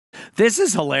This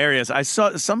is hilarious. I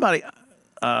saw somebody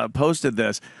posted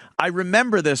this. I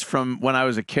remember this from when I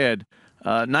was a kid.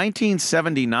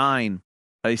 1979,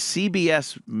 a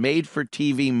CBS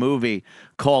made-for-TV movie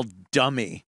called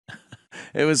Dummy.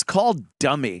 It was called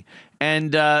Dummy.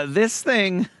 And this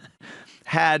thing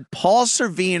had Paul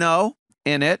Sorvino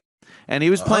in it, and he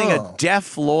was playing a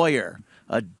deaf lawyer.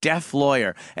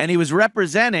 And he was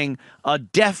representing a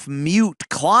deaf-mute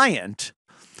client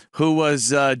who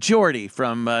was Geordie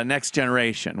from Next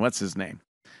Generation. What's his name?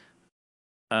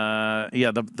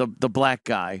 Yeah, the black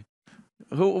guy.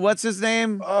 What's his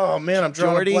name? Oh man, I'm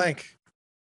drawing a blank.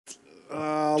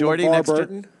 Geordie LeVar Next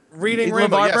Burton. Reading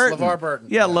Rainbow. LeVar Yes, Burton. LeVar Burton.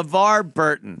 Yeah, LeVar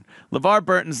Burton. LeVar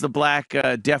Burton's the black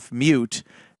deaf mute,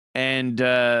 and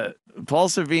Paul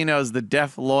Sorvino's the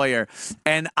deaf lawyer.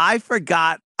 And I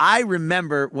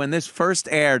remember when this first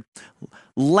aired,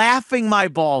 laughing my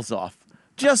balls off.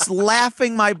 Just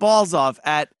laughing my balls off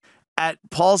at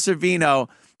Paul Sorvino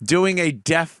doing a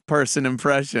deaf person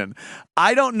impression.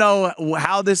 I don't know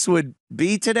how this would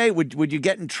be today. Would you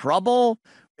get in trouble?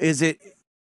 Is it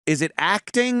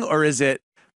acting, or is it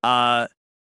are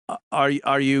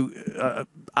you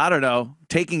I don't know,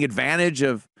 taking advantage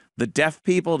of the deaf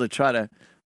people to try to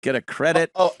get a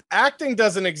credit? Acting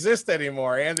doesn't exist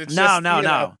anymore, and it's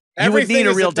no. You would need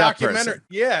a real deaf person.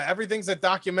 Yeah, everything's a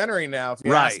documentary now. If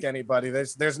you ask anybody,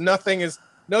 there's no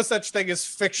such thing as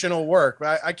fictional work.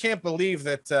 I can't believe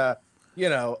that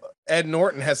Ed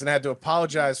Norton hasn't had to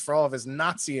apologize for all of his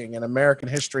Naziing in American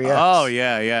History X. Oh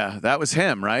yeah, that was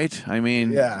him, right? I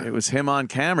mean, It was him on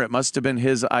camera. It must have been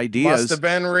his ideas. Must have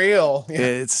been real. Yeah.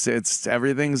 It's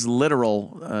everything's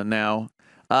literal now.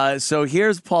 So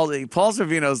here's Paul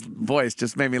Sorvino's voice.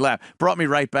 Just made me laugh. Brought me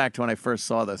right back to when I first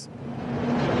saw this.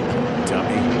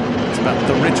 Dummy. It's about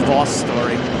the Rich Voss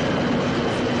story.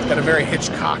 It's got a very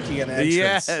Hitchcockian entrance.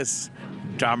 Yes,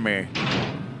 dummy.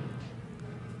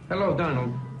 Hello,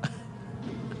 Donald.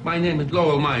 My name is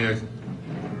Lowell Myers.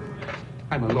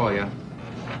 I'm a lawyer.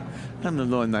 I'm the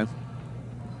lawyer now.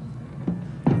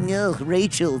 No,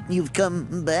 Rachel, you've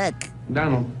come back.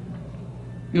 Donald,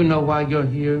 you know why you're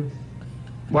here?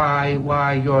 Why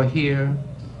you're here?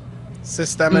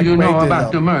 Systemic. Do you know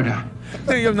about the murder?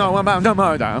 Do you know about the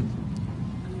murder?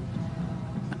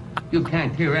 You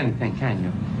can't hear anything, can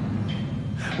you?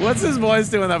 What's his voice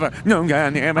doing over? No,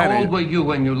 can't hear How old were you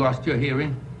when you lost your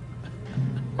hearing?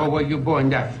 Or were you born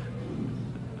deaf?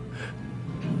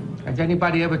 Has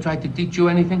anybody ever tried to teach you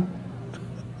anything?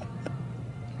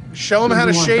 Show him how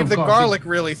to shave the garlic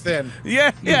really thin.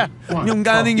 Yeah. You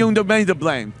got the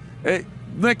blame.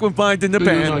 Liquefied in the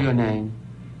pan. You know your name.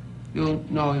 You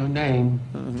know your name.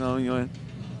 No, you.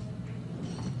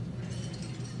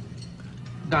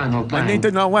 Donald. I need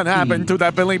to know what happened to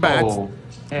that Billy Bats.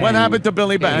 What happened to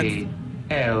Billy Bats?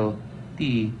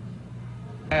 LDLANG.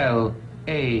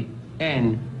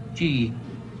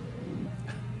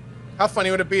 How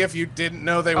funny would it be if you didn't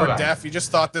know they were deaf? You just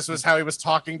thought this was how he was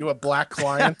talking to a black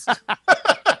client.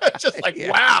 Just like,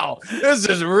 wow, this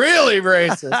is really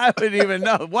racist. I wouldn't even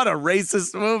know. What a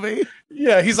racist movie.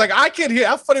 Yeah, he's like, I can't hear.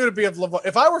 How funny would it be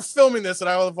if I were filming this and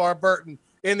I was LeVar Burton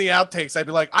in the outtakes? I'd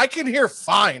be like, I can hear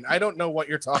fine. I don't know what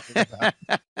you're talking about.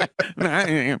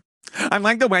 I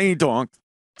like the way he talked.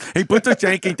 He put the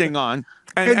shaky thing on,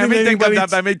 and everything but that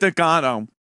staccato.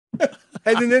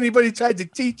 Hasn't anybody tried to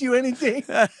teach you anything?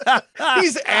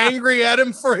 He's angry at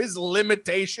him for his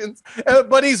limitations,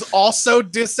 but he's also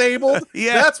disabled.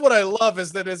 Yeah. That's what I love,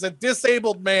 is that as a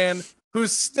disabled man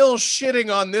who's still shitting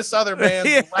on this other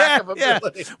man's lack of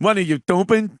ability. What are you,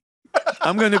 stupid?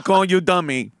 I'm going to call you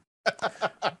dummy.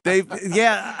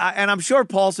 And I'm sure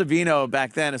Paul Sorvino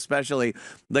back then especially,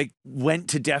 like, went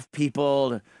to deaf people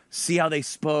to see how they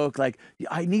spoke. Like,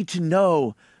 I need to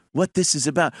know what this is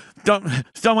about. Don't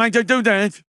like to do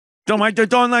that. Don't like to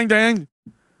do like that.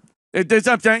 It does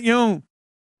upset you.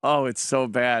 Oh, it's so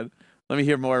bad. Let me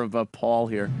hear more about Paul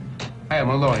here. I am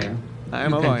a lawyer.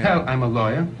 I'm a lawyer. You can tell I'm a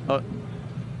lawyer.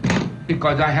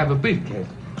 Because I have a briefcase.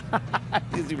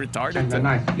 Is he retarded? And a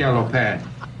nice yellow pad.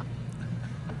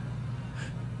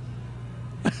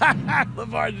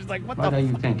 LeVar's just like, what are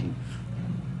you thinking?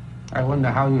 I wonder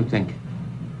how you think.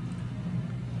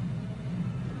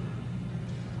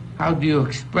 How do you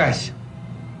express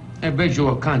a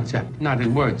visual concept? Not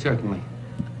in words, certainly.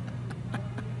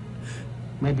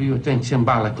 Maybe you think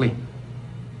symbolically.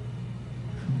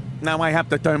 Now I have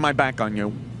to turn my back on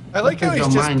you. I like how he's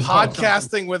just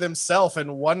podcasting with himself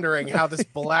and wondering how this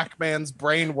black man's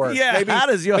brain works. Yeah, maybe, how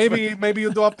does your maybe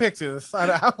you draw pictures.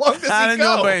 How long does how he does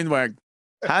go? your brain work?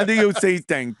 How do you see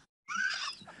things?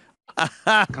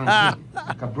 Like a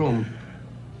broom.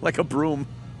 Like a broom.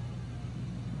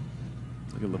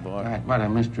 you, LeVar. God, what a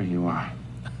mystery you are.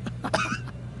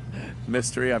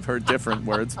 Mystery. I've heard different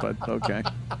words, but okay.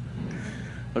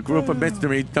 A group of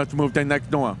mysteries just moved in next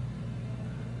door.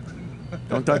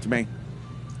 Don't touch me.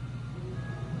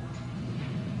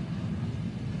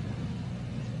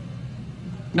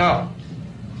 No,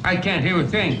 I can't hear a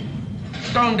thing.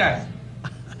 Stone deaf.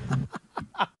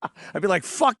 I'd be like,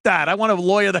 fuck that. I want a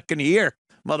lawyer that can hear,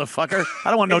 motherfucker. I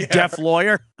don't want no deaf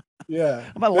lawyer. Yeah.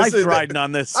 My life's riding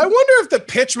on this. I wonder if the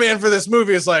pitch man for this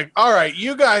movie is like, all right,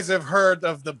 you guys have heard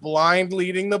of the blind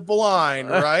leading the blind,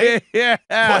 right? Yeah.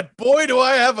 But boy, do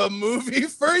I have a movie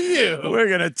for you. We're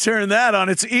going to turn that on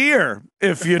its ear,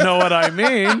 if you know what I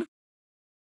mean.